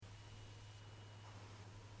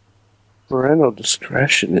Parental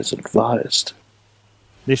discretion is advised.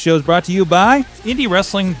 This show is brought to you by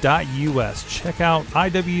IndieWrestling.us. Check out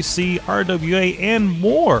IWC, RWA, and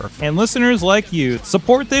more. And listeners like you,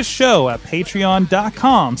 support this show at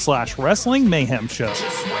Patreon.com/Wrestling Mayhem Show.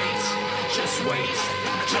 Just wait, just wait,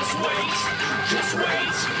 just wait, just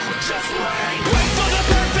wait, just wait. Wait for the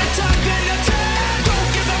perfect time, then attack.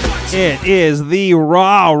 Don't give up what you It is the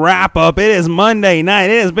Raw wrap-up. It is Monday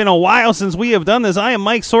night. It has been a while since we have done this. I am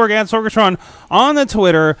Mike Sorg at Sorgatron on the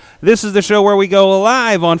Twitter. This is the show where we go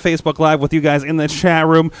live on Facebook Live with you guys in the chat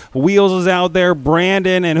room. Wheels is out there.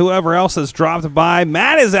 Brandon and whoever else has dropped by.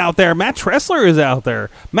 Matt is out there. Matt Tressler is out there.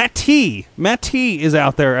 Matt T is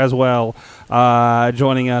out there as well.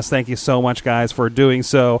 Joining us. Thank you so much, guys, for doing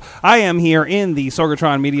so. I am here in the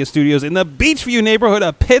Sorgatron Media Studios in the Beachview neighborhood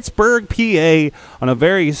of Pittsburgh, PA, on a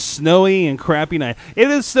very snowy and crappy night. It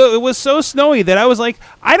was so snowy that I was like,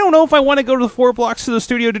 I don't know if I want to go to the 4 blocks to the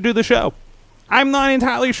studio to do the show. I'm not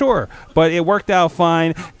entirely sure, but it worked out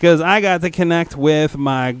fine because I got to connect with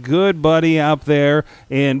my good buddy up there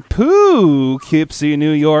in Poughkeepsie,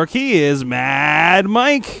 New York. He is Mad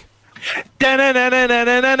Mike. Strowman!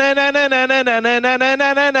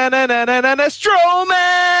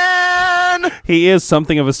 He is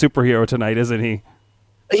something of a superhero tonight, isn't he?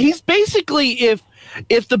 He's basically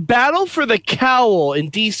if the battle for the cowl in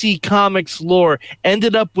DC Comics lore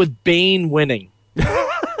ended up with Bane winning.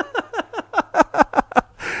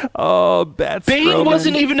 Oh, that's Bane Strowman.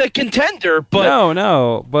 wasn't even a contender, but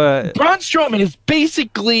but Braun Strowman is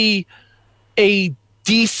basically a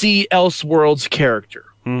DC Elseworlds character.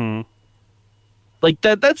 Mhm. Like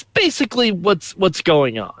that's basically what's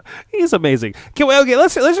going on. He's amazing. Okay,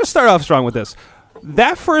 let's just start off strong with this.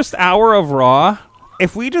 That first hour of Raw,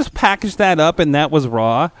 if we just packaged that up and that was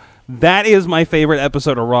Raw, that is my favorite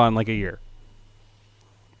episode of Raw in like a year.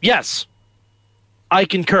 Yes. I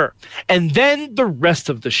concur. And then the rest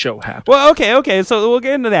of the show happened. Well, okay, so we'll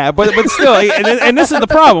get into that, but still, and this is the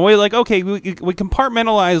problem. We're like, okay, we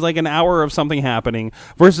compartmentalize like an hour of something happening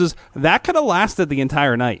versus that could have lasted the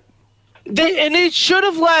entire night. And it should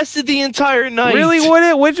have lasted the entire night. Really, would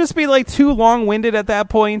it? Would it just be like too long-winded at that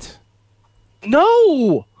point?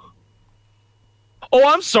 No. Oh,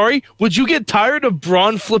 I'm sorry. Would you get tired of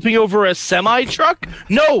Braun flipping over a semi-truck?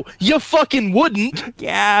 No, you fucking wouldn't.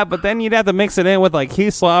 Yeah, but then you'd have to mix it in with like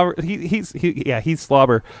Heath Slater getting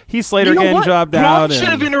jobbed out. Braun should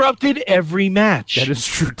have interrupted every match. That is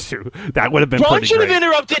true too. That would have been Braun pretty should great. have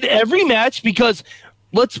interrupted every match because,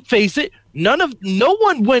 let's face it, no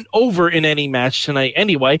one went over in any match tonight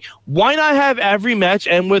anyway. Why not have every match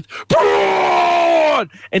end with Braun?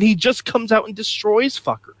 And he just comes out and destroys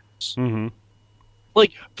fuckers. Mm-hmm.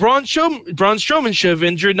 Like, Braun Strowman should have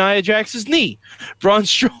injured Nia Jax's knee. Braun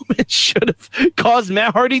Strowman should have caused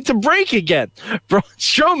Matt Hardy to break again. Braun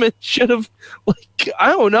Strowman should have,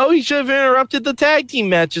 he should have interrupted the tag team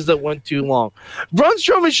matches that went too long. Braun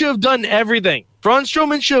Strowman should have done everything. Braun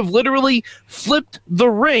Strowman should have literally flipped the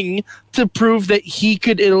ring to prove that he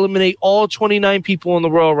could eliminate all 29 people in the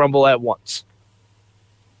Royal Rumble at once.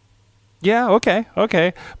 Yeah, okay.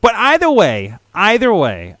 But either way, I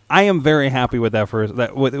am very happy with that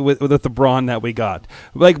with the Braun that we got.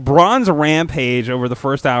 Like, Braun's rampage over the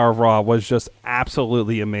first hour of Raw was just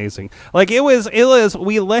absolutely amazing. Like, it was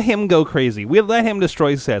we let him go crazy. We let him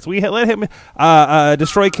destroy sets. We let him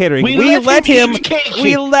destroy catering. We let him eat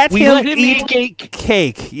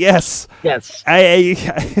cake. Yes.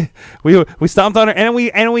 We stomped on her, and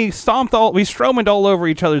we Strowmaned all over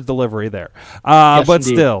each other's delivery there. Yes, but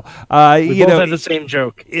indeed. still, We both had the same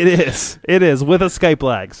joke. It is with a Skype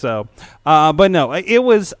lag. So, but no,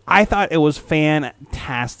 I thought it was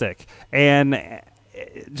fantastic and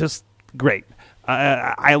just great.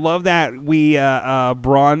 I love that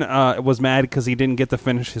Braun was mad because he didn't get to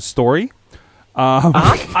finish his story.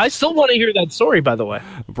 I still want to hear that story, by the way.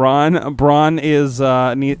 Braun is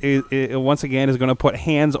once again is going to put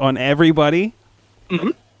hands on everybody. Mm-hmm.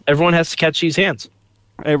 Everyone has to catch these hands.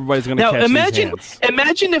 Everybody's going to catch these hands.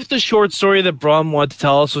 Imagine if the short story that Braun wanted to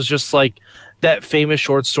tell us was just like that famous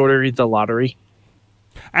short story, The Lottery.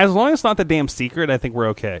 As long as it's not the damn secret, I think we're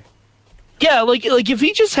okay. Yeah, like if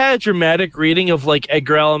he just had a dramatic reading of like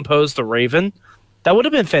Edgar Allan Poe's The Raven, that would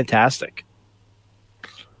have been fantastic.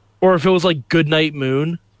 Or if it was like Goodnight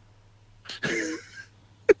Moon.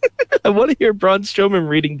 I want to hear Braun Strowman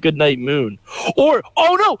reading Goodnight Moon. Or,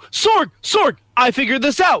 oh no, Sorg, I figured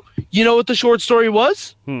this out. You know what the short story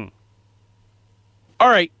was? All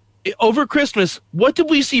right, over Christmas, what did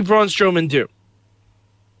we see Braun Strowman do?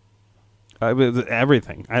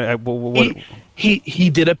 Everything. He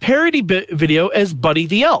did a parody video as Buddy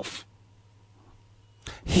the Elf.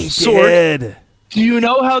 He did. Do you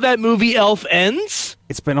know how that movie Elf ends?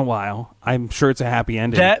 It's been a while. I'm sure it's a happy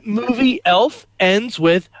ending. That movie Elf ends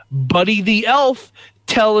with Buddy the Elf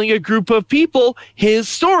telling a group of people his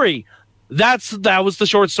story. That was the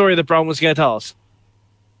short story that Braun was going to tell us.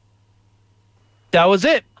 That was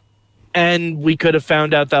it. And we could have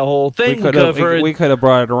found out that whole thing. We could have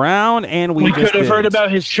brought it around, and we could have heard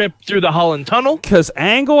about his trip through the Holland Tunnel. Because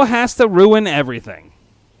Angle has to ruin everything.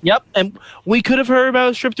 Yep, and we could have heard about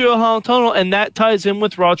his trip through the Holland Tunnel, and that ties in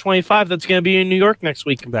with Raw 25 that's going to be in New York next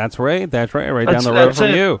week. That's right, right down the road from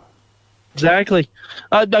you. Exactly.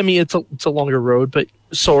 I mean, it's a longer road, but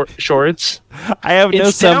sure, it's... I have no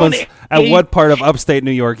semblance at what part of upstate New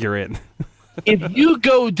York you're in. If you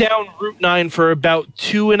go down Route 9 for about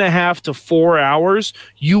 2.5 to 4 hours,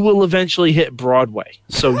 you will eventually hit Broadway.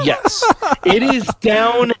 So, yes, it is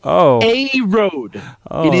down a road.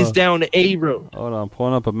 It is down a road. Hold on,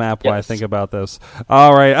 pulling up a map while I think about this.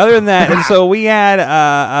 All right, other than that, and so we had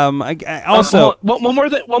also... one more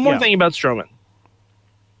thing about Strowman.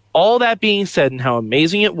 All that being said and how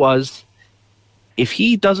amazing it was, if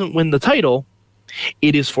he doesn't win the title,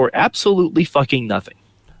 it is for absolutely fucking nothing.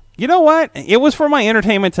 You know what? It was for my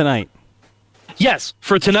entertainment tonight. Yes,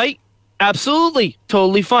 for tonight, absolutely,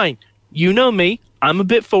 totally fine. You know me, I'm a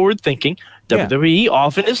bit forward-thinking. WWE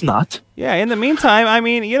often is not. Yeah, in the meantime, I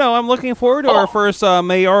mean, I'm looking forward to our first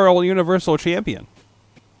mayoral Universal Champion.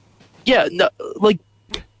 Yeah, no, like,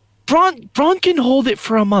 Braun can hold it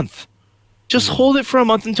for a month. Just hold it for a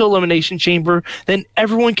month until Elimination Chamber, then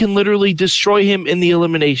everyone can literally destroy him in the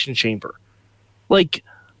Elimination Chamber. Like...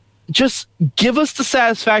 Just give us the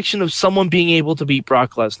satisfaction of someone being able to beat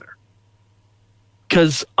Brock Lesnar.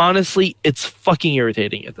 Because, honestly, it's fucking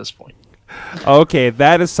irritating at this point. Okay,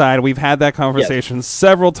 that aside, we've had that conversation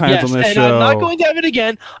several times on this show. And I'm not going to have it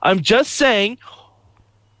again. I'm just saying,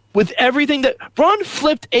 with everything that... Braun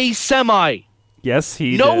flipped a semi. Yes,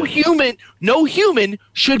 he did. No human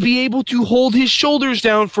should be able to hold his shoulders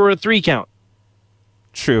down for a 3 count.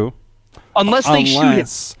 True. Unless they shoot him.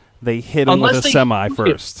 They hit him with a semi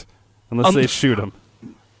first. Unless they shoot him.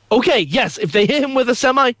 Okay, yes. If they hit him with a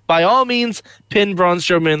semi, by all means, pin Braun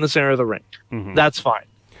Strowman in the center of the ring. Mm-hmm. That's fine.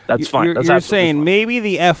 That's fine. You're saying fine. Maybe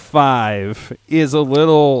the F5 is a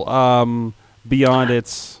little beyond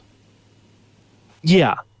its...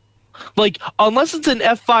 Yeah. Like, unless it's an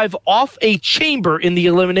F5 off a chamber in the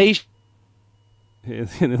elimination.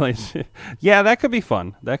 Yeah, that could be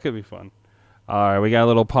fun. All right, we got a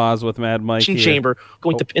little pause with Mad Mike here. Chamber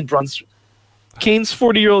going to pin Braun Strowman. Kane's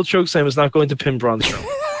 40-year-old chokeslam is not going to pin Braun Strowman.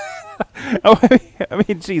 I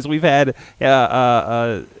mean, geez, we've had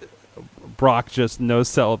Brock just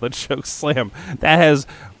no-sell the chokeslam. That has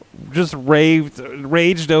just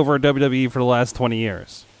raged over WWE for the last 20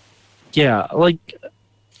 years. Yeah, like,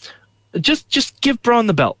 just give Braun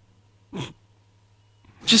the belt.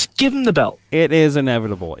 Just give him the belt. It is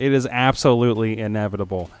inevitable. It is absolutely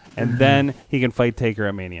inevitable. And then he can fight Taker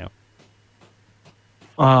at Mania.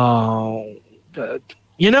 Oh...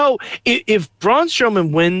 if Braun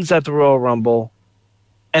Strowman wins at the Royal Rumble,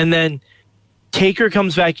 and then Taker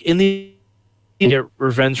comes back in the get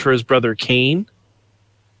revenge for his brother Kane,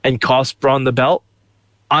 and costs Braun the belt,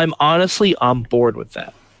 I'm bored with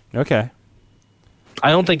that. Okay.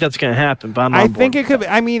 I don't think that's going to happen, but I think it could be.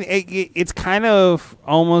 I mean, it's kind of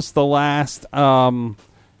almost the last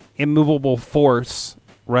immovable force,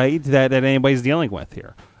 right, that anybody's dealing with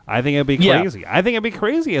here. I think it'd be crazy. I think it'd be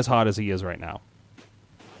crazy as hot as he is right now.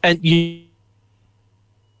 And you...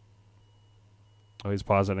 Oh, he's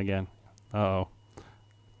pausing again. Uh-oh.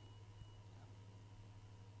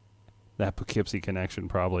 That Poughkeepsie connection,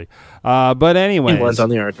 probably. But anyway. He was on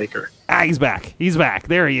the Undertaker. He's back.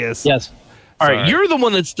 There he is. Yes. All right, you're the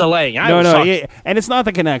one that's delaying. No, and it's not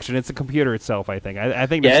the connection. It's the computer itself, I think. I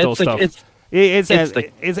think there's still stuff.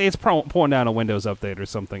 It's pulling down a Windows update or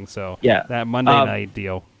something, so that Monday night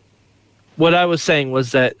deal. What I was saying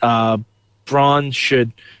was that Braun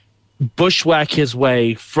should bushwhack his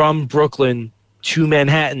way from Brooklyn to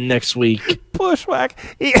Manhattan next week. Bushwhack?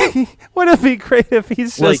 Wouldn't it be great if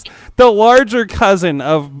he's just the larger cousin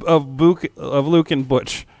of Luke and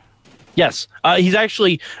Butch? Yes. He's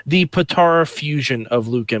actually the Patara fusion of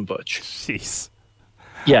Luke and Butch. Jeez.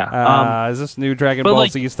 Yeah. Is this new Dragon Ball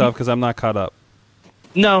Z stuff? Because I'm not caught up.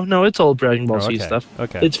 No, it's old Dragon Ball Z stuff.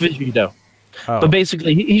 Okay. It's Vegito. Oh. But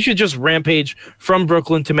basically, he should just rampage from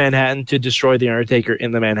Brooklyn to Manhattan to destroy the Undertaker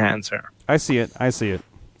in the Manhattan Center. I see it.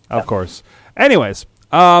 Of course. Anyways,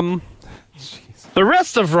 the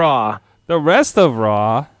rest of Raw. You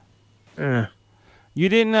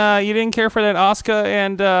didn't care for that Asuka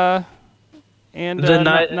and the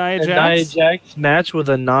Nia Jax match with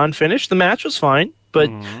a non-finish. The match was fine. but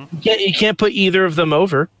you can't put either of them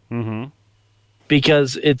over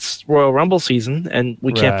because it's Royal Rumble season, and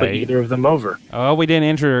we can't put either of them over. Oh, we didn't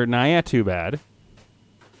injure Nia too bad.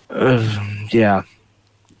 Yeah.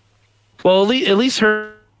 Well, at least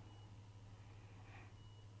her.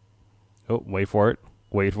 Oh, wait for it.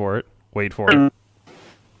 Wait for it. Wait for it.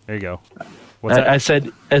 There you go. What's that? I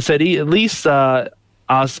said at least Nia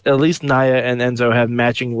and Enzo have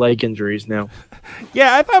matching leg injuries now.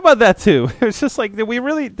 Yeah, I thought about that too. It's just like, did we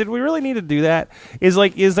really need to do that? Is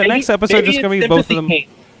the next episode just going to be both of them?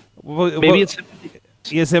 Maybe it's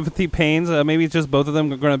sympathy pains. Maybe it's just both of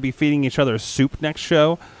them are going to be feeding each other soup next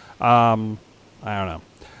show. I don't know.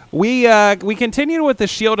 We continue with the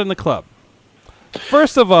Shield and the Club.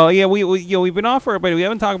 First of all, we've been off for it, but we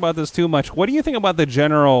haven't talked about this too much. What do you think about the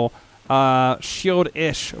general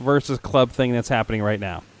Shield-ish versus Club thing that's happening right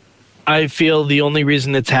now? I feel the only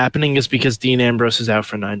reason it's happening is because Dean Ambrose is out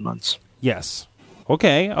for 9 months. Yes.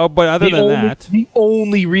 Okay. Oh, but other than that, the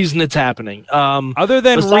only reason it's happening. Other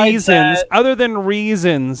than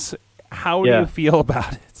reasons, how do you feel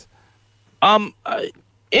about it?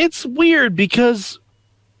 It's weird because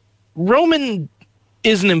Roman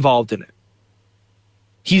isn't involved in it.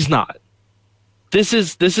 He's not. This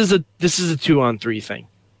is a 2-on-3 thing.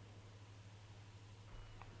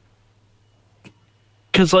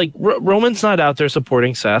 Because like Roman's not out there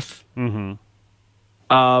supporting Seth. Mm-hmm.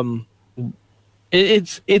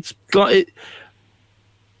 As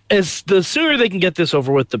the sooner they can get this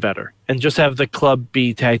over with, the better, and just have the club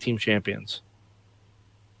be tag team champions.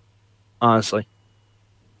 Honestly.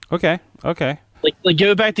 Okay. Like give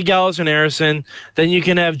it back to Gallows and Harrison. Then you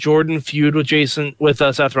can have Jordan feud with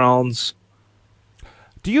Seth Rollins.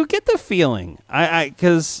 Do you get the feeling?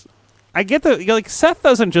 Because I get the Seth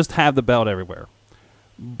doesn't just have the belt everywhere,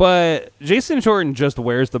 but Jason Jordan just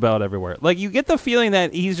wears the belt everywhere. Like you get the feeling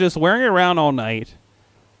that he's just wearing it around all night,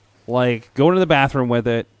 like going to the bathroom with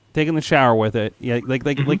it, taking the shower with it. Yeah, like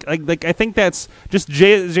I think that's just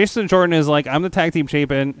Jason Jordan is like, I'm the tag team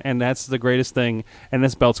champion, and that's the greatest thing, and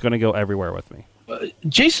this belt's going to go everywhere with me.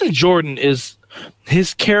 Jason Jordan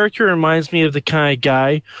his character reminds me of the kind of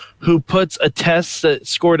guy who puts a test that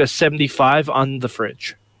scored a 75 on the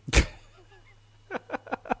fridge.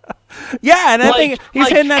 Yeah, and I think he's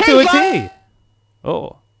hitting that to a T.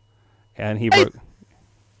 Oh, and he broke.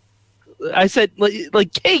 I said,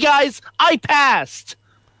 hey guys, I passed.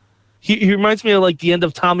 He reminds me of like the end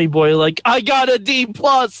of Tommy Boy. Like, I got a D+.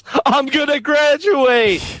 I'm gonna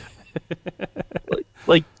graduate.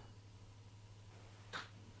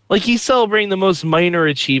 Like he's celebrating the most minor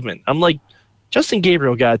achievement. I'm like, Justin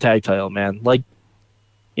Gabriel got a tag title, man. Like,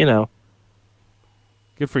 you know.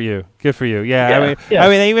 Good for you. Yeah. I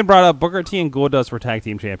mean, they even brought up Booker T and Goldust were tag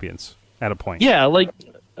team champions at a point. Yeah, like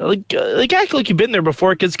act like you've been there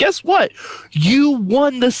before. Because guess what? You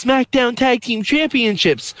won the SmackDown Tag Team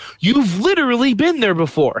Championships. You've literally been there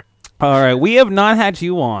before. All right, we have not had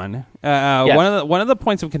you on. One of the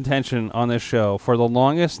points of contention on this show for the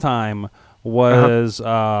longest time was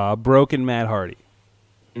broken Matt Hardy,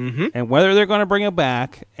 and whether they're going to bring it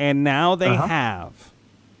back. And now they have,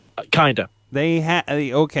 kinda. They have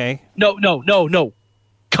okay. No.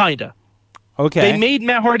 Kinda. Okay. They made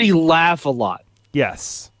Matt Hardy laugh a lot.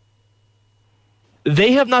 Yes.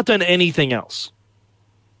 They have not done anything else.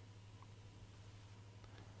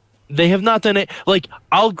 They have not done it. Like,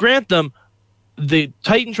 I'll grant them, the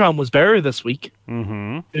Titantron was better this week.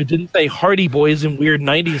 Mm-hmm. It didn't say Hardy Boys in weird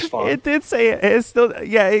 90s font. It did say it's still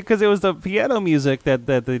because it was the piano music that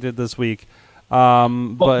they did this week.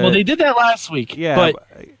 But they did that last week. Yeah, but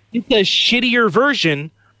it's a shittier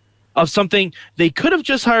version of something they could have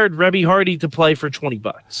just hired Rebby Hardy to play for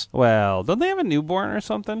 $20. Well, don't they have a newborn or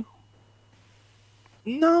something?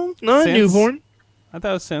 No, not a newborn. I thought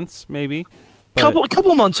it was since maybe.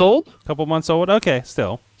 Couple months old. Couple months old. Okay,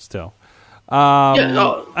 still.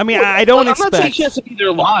 I mean, I don't expect. I'm not saying she has to be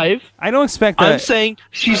there live. I don't expect that. I'm saying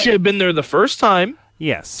she should have been there the first time.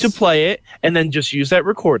 Yes. To play it, and then just use that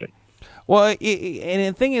recording. Well, and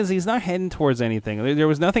the thing is, he's not heading towards anything. There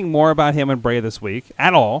was nothing more about him and Bray this week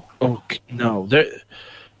at all. Oh no!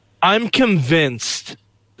 I'm convinced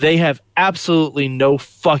they have absolutely no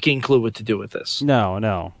fucking clue what to do with this.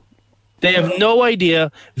 No. They have no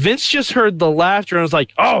idea. Vince just heard the laughter and was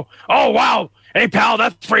like, "Oh, wow! Hey, pal,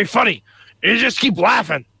 that's pretty funny. You just keep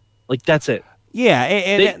laughing." Like that's it. Yeah,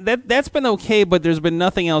 and that's been okay, but there's been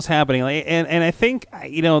nothing else happening. And I think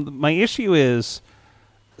my issue is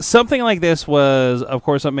something like this was, of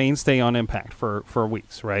course, a mainstay on Impact for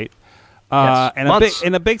weeks, right? Yes. And Months.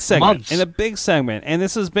 in a big segment, and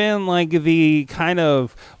this has been like the kind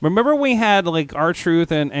of, remember we had like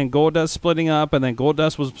R-Truth and Goldust splitting up, and then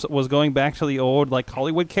Goldust was going back to the old like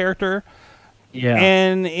Hollywood character. Yeah.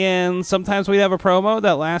 And sometimes we'd have a promo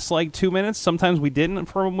that lasts like 2 minutes. Sometimes we didn't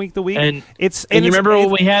from week to week. And you remember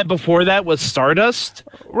what we had before that was Stardust,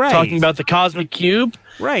 right? Talking about the Cosmic Cube,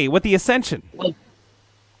 right? With the Ascension.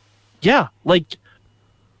 Yeah, like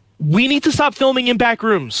we need to stop filming in back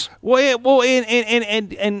rooms.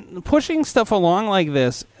 And pushing stuff along like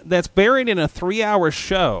this that's buried in a 3-hour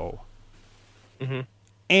show, and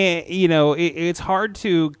it's hard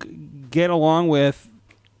to get along with.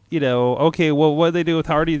 Okay, well, what did they do with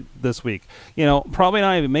Hardy this week? Probably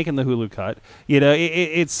not even making the Hulu cut.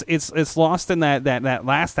 It's lost in that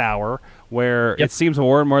last hour where it seems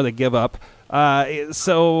more and more they give up.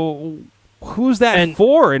 So who's that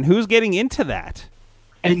for, and who's getting into that?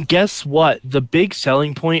 And guess what? The big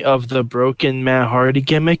selling point of the broken Matt Hardy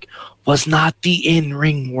gimmick was not the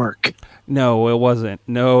in-ring work. No, it wasn't.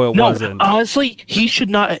 Wasn't. Honestly, he should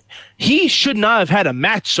not have had a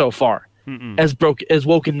match so far as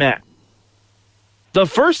Woken Matt. The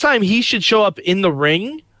first time he should show up in the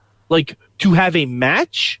ring, like to have a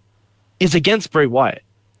match, is against Bray Wyatt.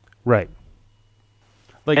 Right.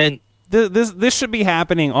 Like, and this should be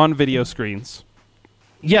happening on video screens.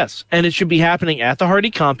 Yes, and it should be happening at the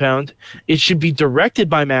Hardy compound. It should be directed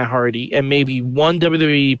by Matt Hardy and maybe one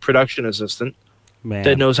WWE production assistant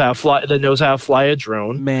that knows how to fly a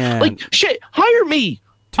drone. Man, like shit, hire me.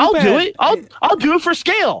 I'll do it. I'll do it for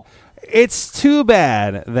scale. It's too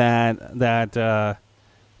bad that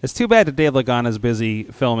Dave Lagana's busy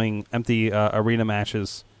filming empty arena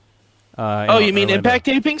matches. You mean Impact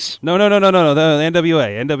tapings? No. The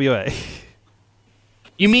NWA.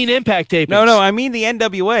 You mean Impact tapings? No, I mean the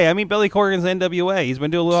NWA. I mean Billy Corgan's NWA. He's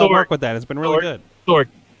been doing a lot of work with that. It's been really good.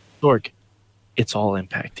 Sorg, it's all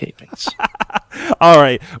Impact tapings. All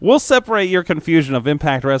right. We'll separate your confusion of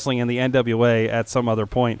Impact Wrestling and the NWA at some other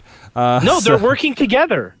point. They're working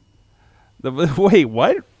together. Wait,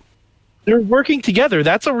 what? They're working together.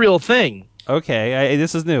 That's a real thing. Okay,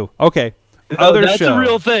 this is new. Okay. That's a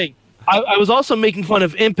real thing. I was also making fun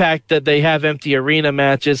of Impact that they have empty arena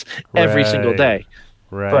matches every single day.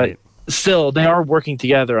 Right. But still, they are working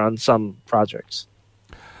together on some projects.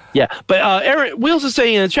 Yeah, but Aaron Wheels is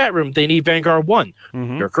saying in the chat room they need Vanguard 1.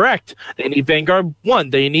 Mm-hmm. You're correct. They need Vanguard 1.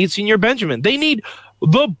 They need Senior Benjamin. They need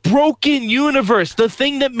the broken universe, the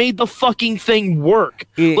thing that made the fucking thing work.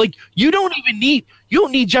 Like, you don't need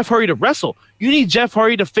Jeff Hardy to wrestle. You need Jeff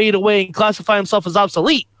Hardy to fade away and classify himself as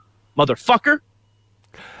obsolete, motherfucker.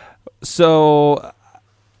 So,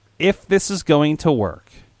 if this is going to work,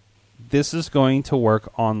 this is going to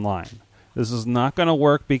work online. This is not going to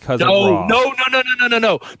work because of Raw.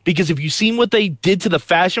 No. Because if you've seen what they did to the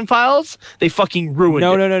Fashion Files, they fucking ruined it.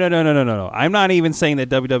 No. I'm not even saying that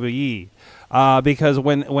WWE. Because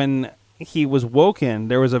when he was woken,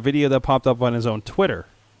 there was a video that popped up on his own Twitter.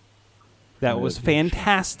 That was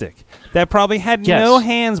fantastic. That probably had no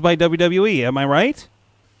hands by WWE. Am I right?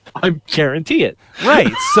 I guarantee it.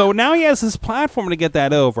 Right. So now he has his platform to get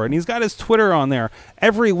that over, and he's got his Twitter on there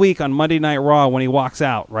every week on Monday Night Raw when he walks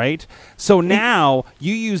out, right? So now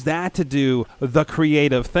you use that to do the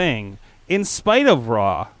creative thing in spite of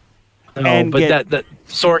Raw. No, but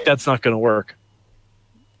that's not going to work.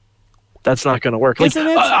 That's not going to work. Isn't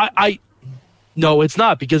it? No, it's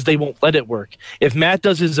not, because they won't let it work. If Matt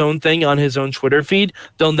does his own thing on his own Twitter feed,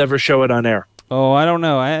 they'll never show it on air. Oh, I don't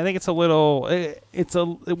know. I think it's a little.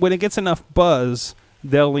 When it gets enough buzz,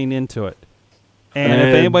 they'll lean into it. And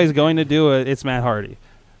if anybody's going to do it, it's Matt Hardy.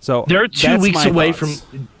 So they're 2 weeks away from.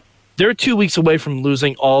 They're 2 weeks away from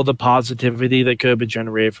losing all the positivity that could have been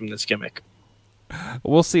generated from this gimmick.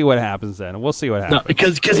 We'll see what happens then. No,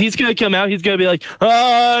 because he's going to come out. He's going to be like,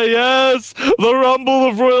 yes, the Rumble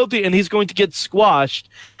of Royalty, and he's going to get squashed.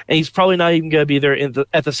 And he's probably not even going to be there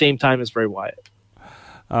at the same time as Bray Wyatt.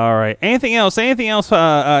 All right. Anything else?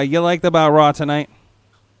 You liked about Raw tonight?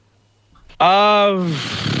 How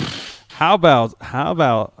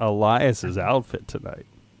about Elias's outfit tonight?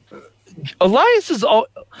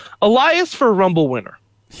 Elias for Rumble winner.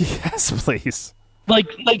 Yes, please.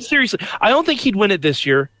 Like seriously, I don't think he'd win it this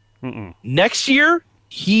year. Mm-mm. Next year,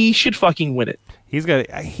 he should fucking win it. He's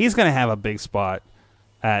gonna have a big spot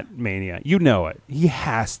at Mania. You know it. He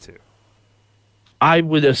has to. I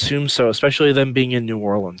would assume so, especially them being in New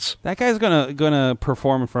Orleans. That guy's gonna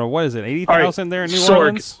perform in front of, what is it, 80,000 there in New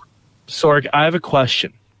Orleans? Sorg, I have a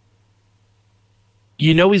question.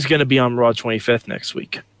 You know he's gonna be on Raw 25th next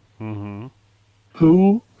week. Mm-hmm.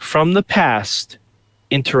 Who from the past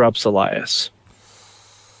interrupts Elias?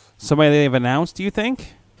 Somebody they've announced, do you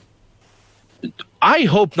think? I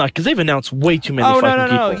hope not, because they've announced way too many fucking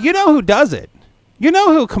people. You know who does it? You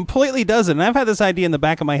know who completely does it? And I've had this idea in the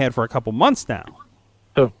back of my head for a couple months now.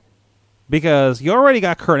 Who? Because you already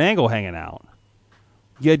got Kurt Angle hanging out.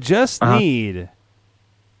 You just need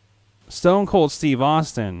Stone Cold Steve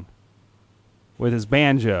Austin with his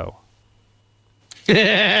banjo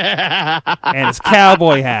and his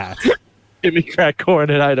cowboy hat. Give me crack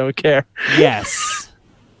corn and I don't care. Yes.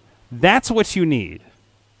 That's what you need.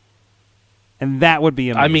 And that would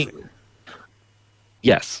be amazing. I mean,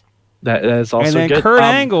 yes. That is also good. And then good. Kurt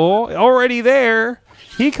Angle, already there,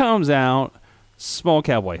 he comes out, small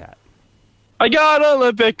cowboy hat. I got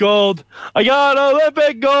Olympic gold. I got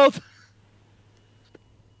Olympic gold.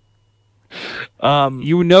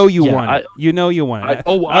 You know you want it. You know you want it.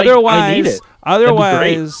 I need it.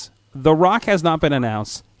 Otherwise, The Rock has not been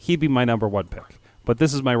announced. He'd be my number one pick. But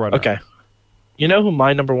this is my runner. Okay. You know who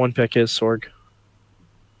my number one pick is, Sorg?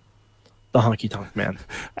 The Honky Tonk Man.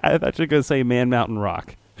 I thought you were going to say Man Mountain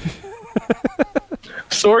Rock.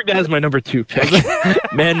 Sorg, that is my number two pick.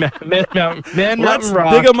 Man Mountain Let's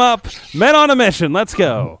Rock. dig them up. Men on a mission. Let's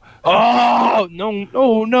go. Oh,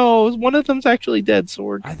 no. One of them's actually dead,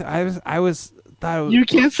 Sorg. I was thought it was, you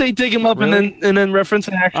can't say dig him up really? and then reference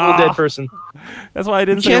an actual dead person. That's why I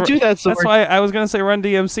didn't. You can't do that. Sorg. That's why I was going to say Run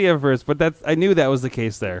DMC at first, but I knew that was the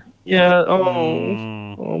case there. Yeah.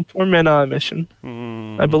 Oh, poor Men on a Mission.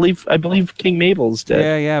 I believe King Mabel's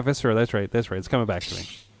dead. Yeah. Viscera. That's right. It's coming back to me.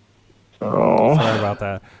 Oh,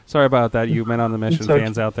 sorry about that. You Men on the Mission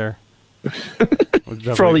fans out there.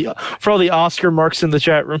 for all the Oscar marks in the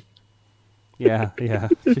chat room. Yeah.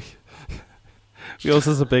 Wheels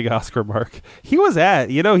is a big Oscar mark. He was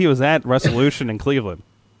at Resolution in Cleveland.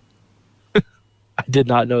 I did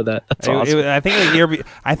not know that. That's awesome. I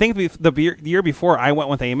think the year before I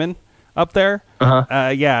went with Eamon up there.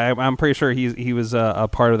 I'm pretty sure he was a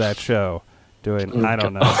part of that show. Doing I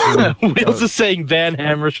don't know. Wheels is saying Van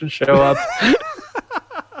Hammer should show up.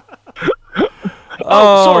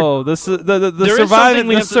 The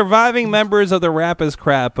surviving members of the Rap is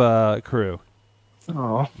Crap crew.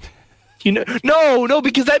 Oh. No,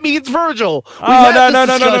 because that means Virgil.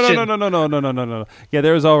 No. Yeah,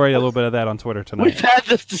 there was already a little bit of that on Twitter tonight. We've had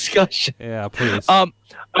this discussion. Yeah, please.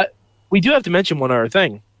 We do have to mention one other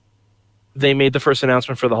thing. They made the first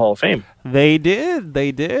announcement for the Hall of Fame. They did.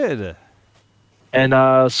 And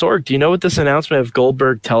Sorg, do you know what this announcement of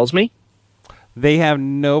Goldberg tells me? They have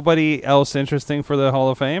nobody else interesting for the Hall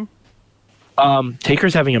of Fame?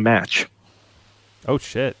 Taker's having a match. Oh,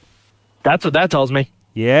 shit. That's what that tells me.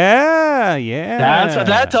 Yeah. That's what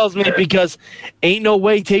that tells me, because ain't no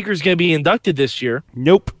way Taker's going to be inducted this year.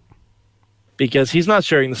 Nope. Because he's not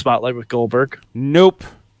sharing the spotlight with Goldberg. Nope.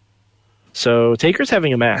 So Taker's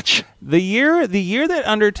having a match. The year that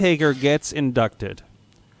Undertaker gets inducted,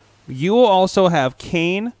 you will also have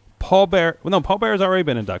Kane, Paul Bear. Well, no, Paul Bear has already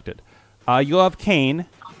been inducted. You'll have Kane.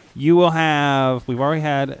 You will have. We've already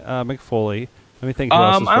had McFoley. Let me think. Who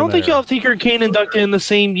else is I don't think you'll have Taker and Kane inducted in the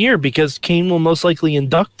same year, because Kane will most likely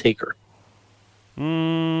induct Taker.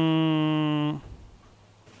 Who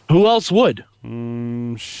else would?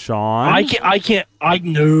 Shawn. I can't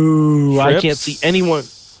see anyone.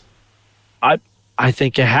 I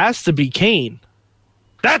think it has to be Kane.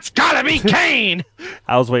 That's gotta be Kane.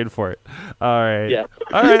 I was waiting for it. All right. Yeah.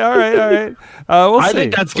 All right. We'll see. I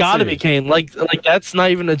think that's gotta be Kane. Like that's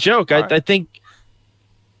not even a joke. Right. I think.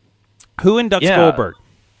 Who inducts Goldberg?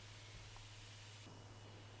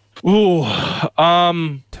 Ooh,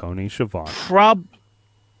 Tony Schiavone.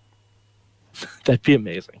 That'd be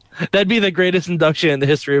amazing. That'd be the greatest induction in the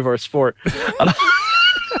history of our sport.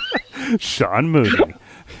 Sean Mooney.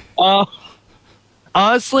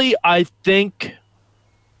 Honestly, I think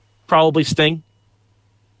probably Sting.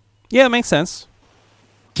 Yeah, it makes sense.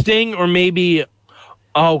 Sting, or maybe,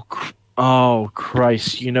 oh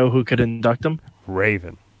Christ, you know who could induct him?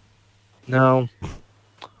 Raven. No.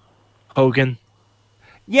 Hogan.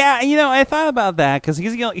 Yeah, I thought about that, because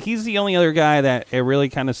he's the only other guy that it really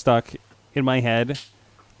kind of stuck in my head.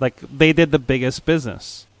 Like, they did the biggest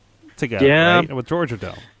business together, right? With Georgia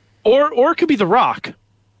Dome. Or it could be The Rock.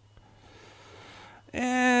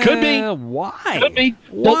 Could be. Why? Could be.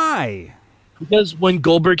 Why? Because when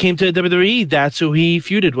Goldberg came to WWE, that's who he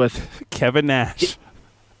feuded with. Kevin Nash.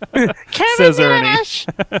 Kevin Nash.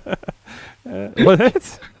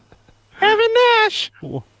 What? Kevin Nash.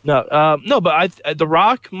 No, but The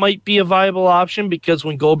Rock might be a viable option, because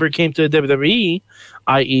when Goldberg came to WWE,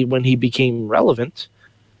 i.e. when he became relevant,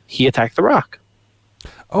 he attacked The Rock.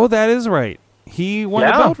 Oh, that is right. He won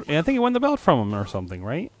the belt. I think he won the belt from him or something,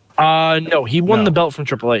 right? No, he won the belt from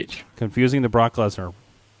Triple H. Confusing the Brock Lesnar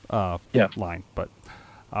line, but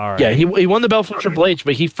All right. Yeah, he won the belt from Triple H,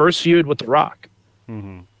 but he first feuded with The Rock.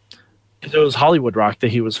 Mm-hmm. Because it was Hollywood Rock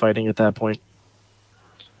that he was fighting at that point.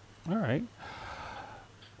 All right.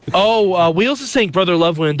 Wheels is saying Brother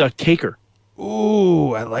Love will induct Taker.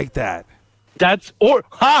 Ooh, I like that. Ted DiBiase.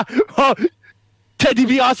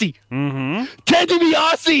 Mm-hmm. Ted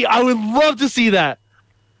DiBiase. I would love to see that.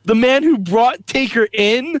 The man who brought Taker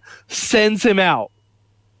in sends him out.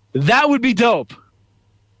 That would be dope.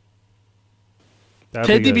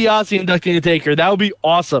 Ted DiBiase inducting a Taker. That would be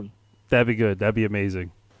awesome. That'd be good. That'd be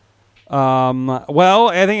amazing. Well,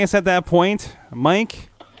 I think it's at that point, Mike,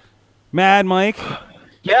 Mad Mike.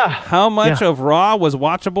 Yeah. How much of Raw was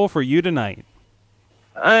watchable for you tonight?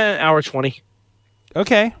 Hour 20.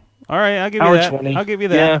 Okay. All right. I'll give you Hour that. 20. I'll give you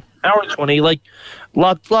that. Yeah. Hour 20. Like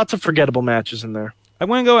lots of forgettable matches in there. I'm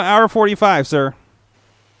going to go hour 45, sir.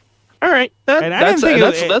 All right. That's low for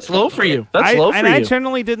you. That's low for you. And I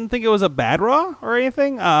generally didn't think it was a bad Raw or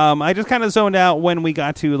anything. I just kind of zoned out when we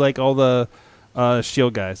got to like all the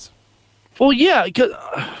Shield guys. Well, yeah, because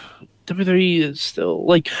WWE is still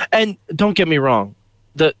like, and don't get me wrong,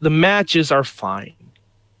 the matches are fine.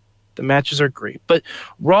 The matches are great, but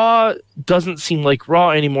Raw doesn't seem like Raw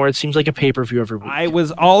anymore. It seems like a pay-per-view every week. I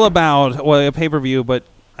was all about a pay-per-view, but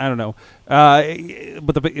I don't know.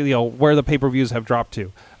 But where the pay-per-views have dropped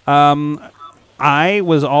to. I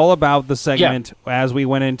was all about the segment as we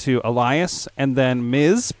went into Elias and then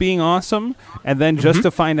Miz being awesome, and then just to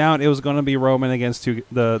find out it was going to be Roman against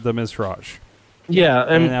the Miz Raj. Yeah,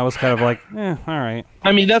 and that was kind of like, all right.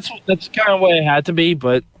 I mean, that's kind of what it had to be,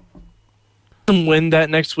 but win that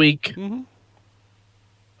next week. Mm-hmm.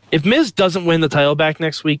 If Miz doesn't win the title back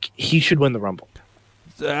next week, he should win the Rumble.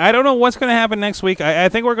 I don't know what's going to happen next week. I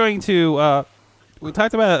think we're going to. We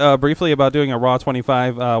talked about briefly about doing a Raw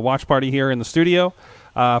 25 watch party here in the studio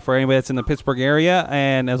for anybody that's in the Pittsburgh area,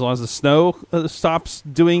 and as long as the snow stops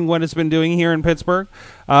doing what it's been doing here in Pittsburgh.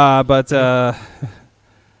 So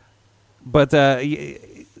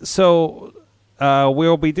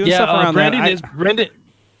we'll be doing stuff around that.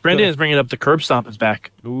 Brendan is bringing up the curb stomp is back.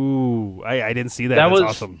 Ooh, I didn't see that. That's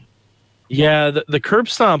awesome. Yeah, the curb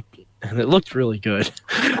stomp. And it looked really good.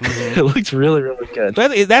 Mm-hmm. It looked really, really good.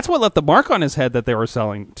 That's what left the mark on his head that they were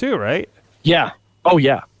selling too, right? Yeah. Oh,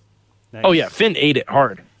 yeah. Nice. Oh, yeah. Finn ate it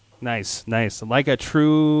hard. Nice. Like a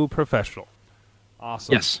true professional.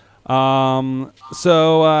 Awesome. Yes. So,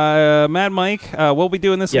 Mad Mike, we'll be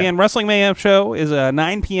doing this again. Wrestling Mayhem Show is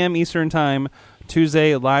 9 p.m. Eastern Time,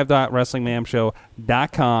 Tuesday,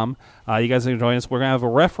 live.wrestlingmayhemshow.com. You guys can join us. We're going to have a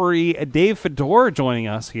referee, Dave Fedor, joining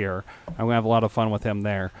us here. I'm going to have a lot of fun with him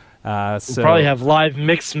there. We'll probably have live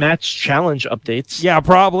mixed match challenge updates. Yeah,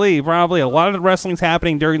 probably. A lot of wrestling's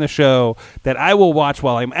happening during the show that I will watch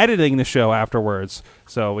while I'm editing the show afterwards,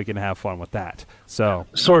 so we can have fun with that. So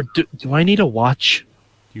do I need a watch?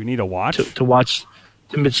 You need a watch? To watch?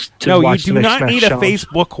 No, watch you do not need challenge. a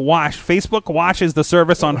Facebook watch. Facebook Watch is the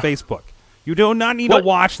service on Facebook. You do not need a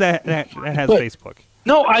watch that has Facebook.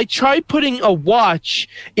 No, I tried putting a watch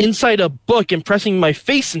inside a book and pressing my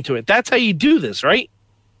face into it. That's how you do this, right?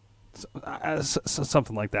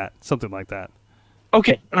 Something like that.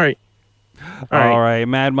 Okay. All right. All right.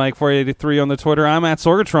 Mad Mike 483 on the Twitter. I'm at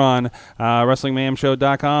Sorgatron.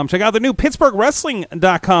 WrestlingMayhemShow.com. Check out the new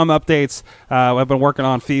PittsburghWrestling.com updates. I've been working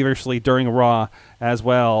on feverishly during Raw as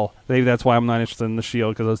well. Maybe that's why I'm not interested in the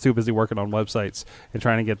Shield, because I was too busy working on websites and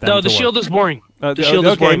trying to get them. No, the Shield is boring. The Shield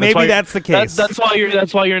is boring. Maybe that's the case. That's why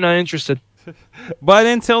you're not interested. But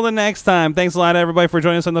until the next time, thanks a lot, everybody, for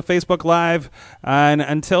joining us on the Facebook Live. And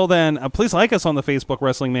until then, please like us on the Facebook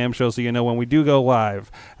Wrestling Mayhem Show so you know when we do go live.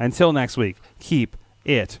 Until next week, keep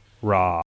it raw.